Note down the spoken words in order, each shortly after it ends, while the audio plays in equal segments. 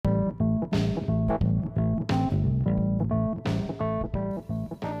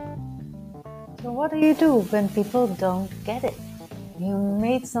what do you do when people don't get it? You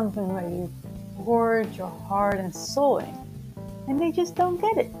made something where you poured your heart and soul in, and they just don't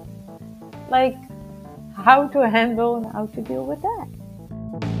get it. Like, how to handle and how to deal with that.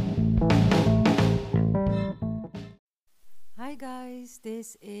 Hi guys,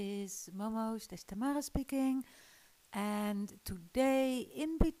 this is Momo's Tamara speaking, and today,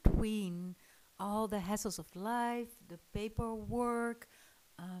 in between all the hassles of life, the paperwork,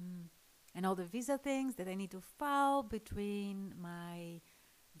 um, and all the visa things that I need to file between my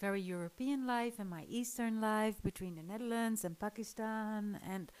very European life and my Eastern life, between the Netherlands and Pakistan,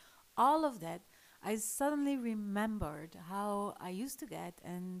 and all of that, I suddenly remembered how I used to get,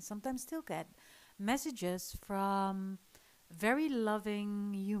 and sometimes still get, messages from very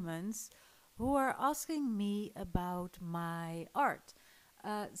loving humans who are asking me about my art,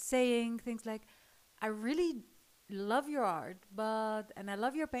 saying things like, I really love your art, and I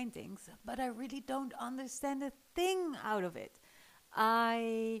love your paintings, but I really don't understand a thing out of it.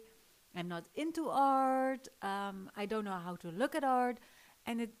 I am not into art. I don't know how to look at art.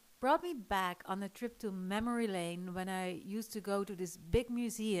 And it brought me back on a trip to memory lane when I used to go to these big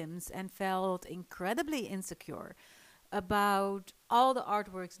museums and felt incredibly insecure about all the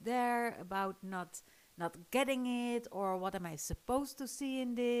artworks there, about not getting it, or what am I supposed to see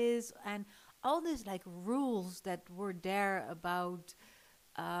in this, and all these like rules that were there about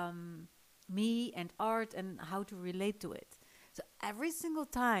um, me and art and how to relate to it. So every single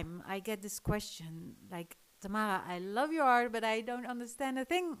time I get this question, like, Tamara, I love your art, but I don't understand a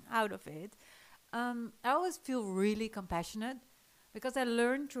thing out of it. I always feel really compassionate because I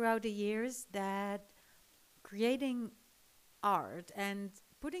learned throughout the years that creating art and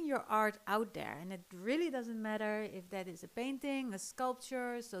putting your art out there, and it really doesn't matter if that is a painting, a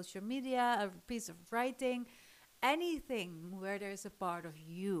sculpture, social media, a piece of writing, anything where there's a part of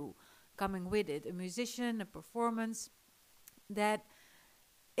you coming with it, a musician, a performance, that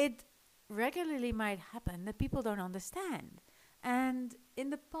it regularly might happen that people don't understand. And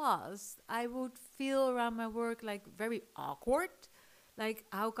in the past, I would feel around my work like very awkward. Like,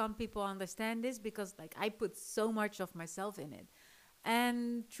 how come people understand this? Because, like, I put so much of myself in it.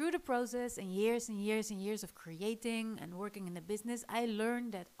 And through the process and years and years and years of creating and working in the business, I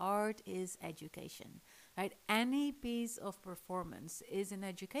learned that art is education, right? Any piece of performance is an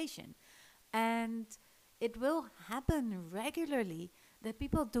education. And it will happen regularly that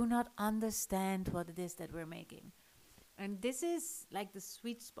people do not understand what it is that we're making. And this is like the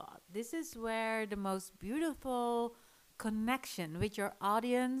sweet spot. This is where the most beautiful connection with your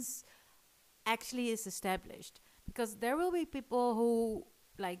audience actually is established, because there will be people who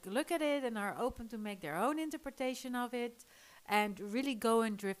like look at it and are open to make their own interpretation of it and really go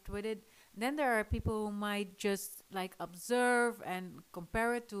and drift with it. Then there are people who might just like observe and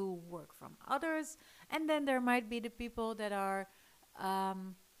compare it to work from others, and then there might be the people that are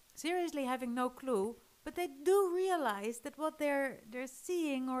um, seriously having no clue, but they do realize that what they're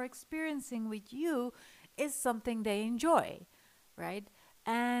seeing or experiencing with you is something they enjoy, right?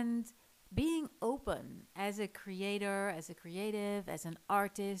 And being open as a creator, as a creative, as an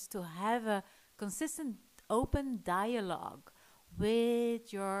artist, to have a consistent open dialogue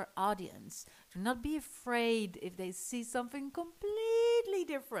with your audience, to not be afraid if they see something completely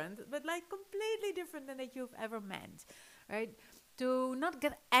different, but like completely different than that you've ever meant, right? To not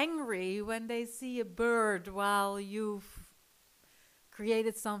get angry when they see a bird while you've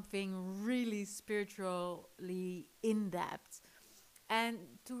created something really spiritually in depth, and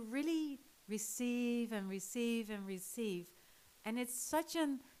to really receive and receive and receive. And it's such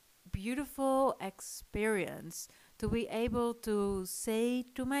a beautiful experience to be able to say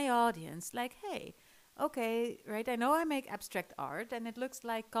to my audience, like, hey, okay, right, I know I make abstract art and it looks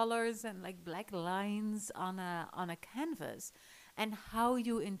like colors and like black lines on a canvas. And how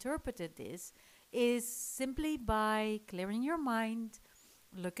you interpreted this is simply by clearing your mind,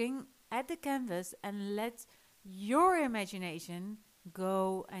 looking at the canvas, and let your imagination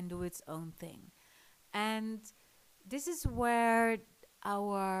go and do its own thing. And this is where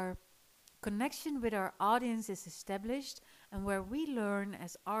our connection with our audience is established, and where we learn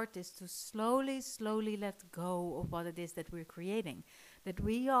as artists to slowly, slowly let go of what it is that we're creating. That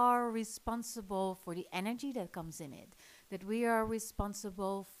we are responsible for the energy that comes in it, that we are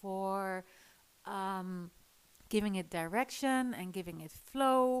responsible for um, giving it direction and giving it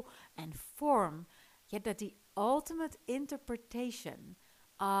flow and form, yet that the ultimate interpretation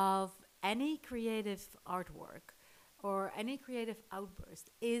of any creative artwork or any creative outburst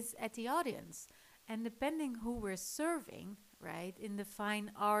is at the audience. And depending who we're serving, right, in the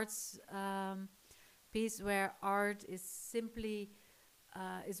fine arts piece where art is simply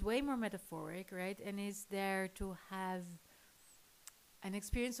is way more metaphoric, right? And is there to have an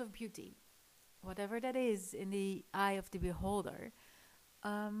experience of beauty, whatever that is in the eye of the beholder.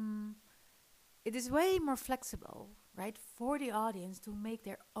 Um, it is way more flexible, right, for the audience to make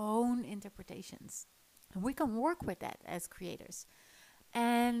their own interpretations. And we can work with that as creators.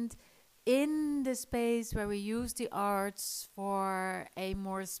 And in the space where we use the arts for a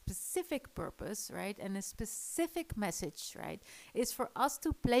more specific purpose, right, and a specific message, right, is for us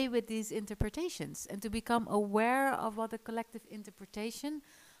to play with these interpretations and to become aware of what a collective interpretation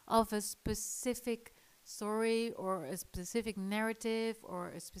of a specific story or a specific narrative or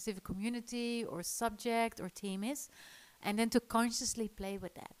a specific community or subject or theme is, and then to consciously play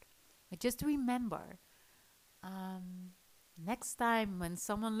with that. But just remember, next time when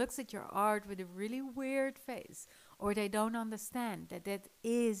someone looks at your art with a really weird face, or they don't understand that that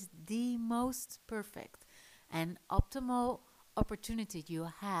is the most perfect and optimal opportunity you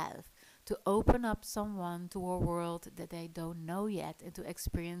have to open up someone to a world that they don't know yet and to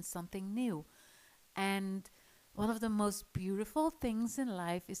experience something new. And one of the most beautiful things in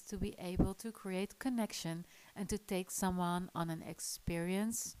life is to be able to create connection and to take someone on an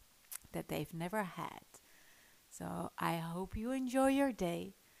experience that they've never had. So I hope you enjoy your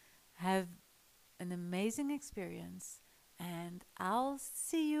day, have an amazing experience, and I'll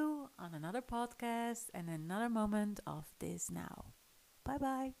see you on another podcast and another moment of this now. Bye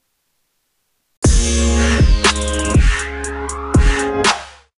bye.